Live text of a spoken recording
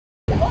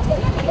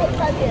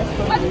over here.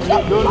 But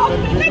just love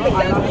me. Let me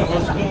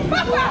just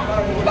Papa!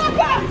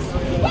 Papa!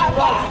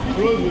 Papa!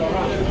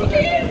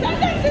 Please,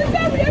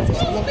 unnecessary.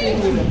 Excuse me.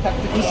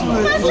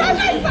 My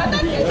brother is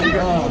unnecessary.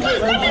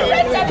 Please let me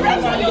raise the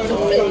breath for you to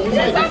see.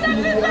 It's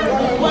unnecessary.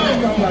 Why?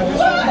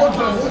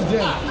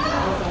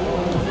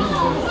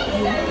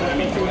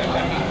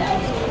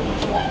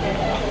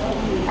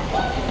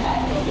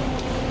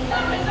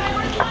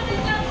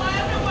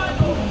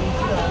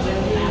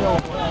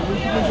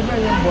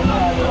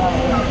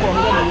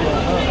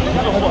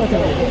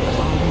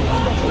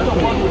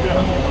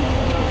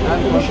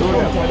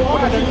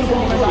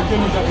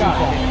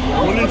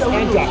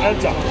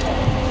 Enter.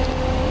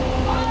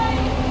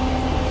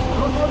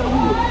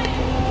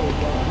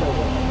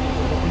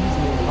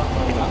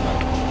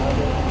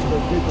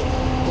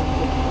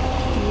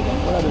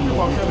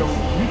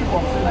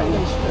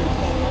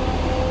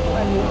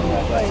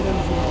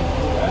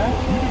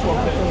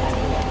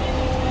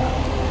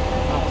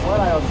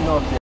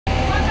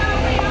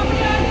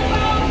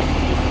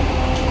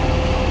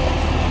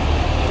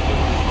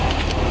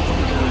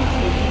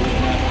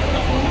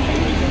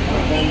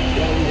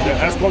 The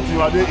escort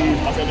you are there in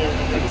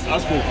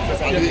escort.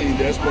 Are they in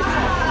the escort?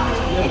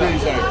 Are they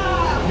inside?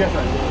 Yes,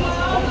 sir.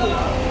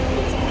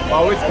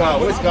 Oh, which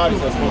car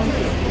is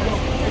escorting?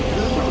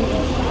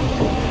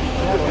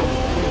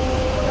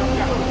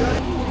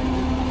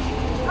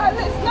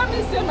 Alice, let me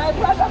see my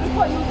brother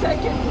before you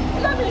take it.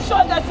 Let me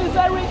show the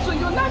cesarean to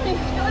you. Let me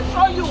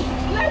show you.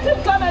 Let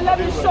him come and let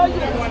me show you.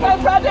 My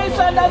brother is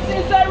on the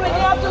cesarean.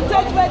 You have to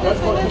take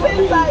medicine. It's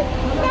inside.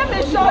 Let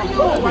me show you.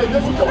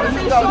 Let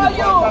me show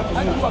you.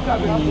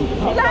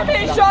 Let me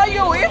show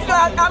you. If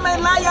I'm a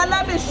liar,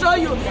 let me show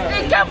you.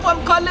 It came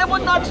from Kolebu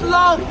not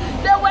long.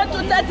 They went to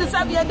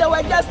 37 and they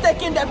were just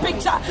taking the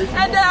picture.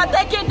 And they are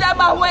taking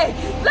them away.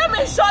 Let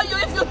me show you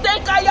if you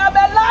think I am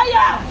a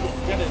liar.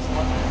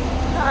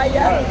 Come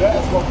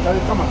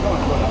on,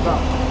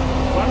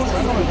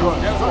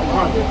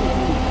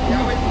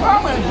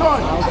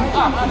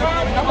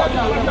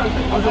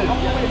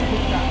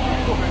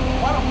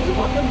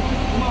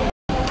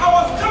 I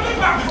was coming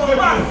back from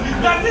mass.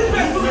 That this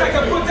place looks like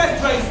a protest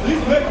place. You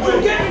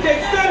gave me the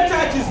same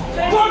charges.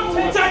 God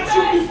will charge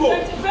you people.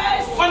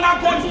 On a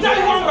go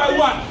die one by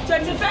one.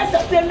 21st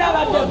September.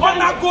 On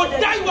a go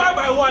die one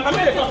by one. I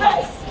mean,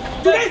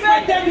 today is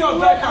my 10 year of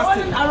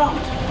broadcasting.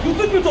 You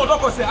took me to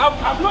Odoko say, I've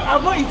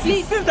not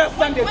eaten since that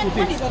Sunday today.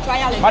 When is your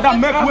trial? Madam,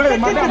 make way.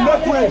 Madam,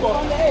 make way.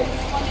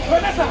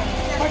 Vanessa,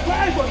 my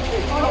client was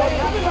sick. I was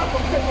coming back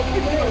from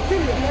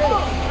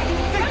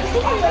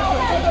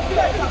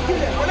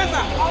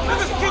Vanessa,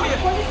 this is killing.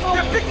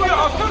 They picked me up.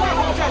 I was coming back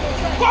from church.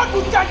 God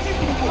will judge you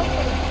people.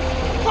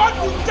 God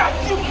will judge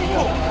you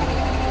people.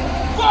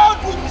 God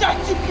will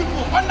judge you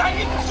people. And I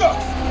need church.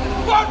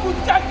 God will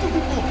judge you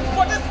people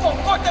for this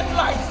concocted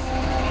lies.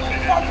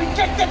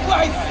 Fabricated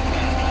lies.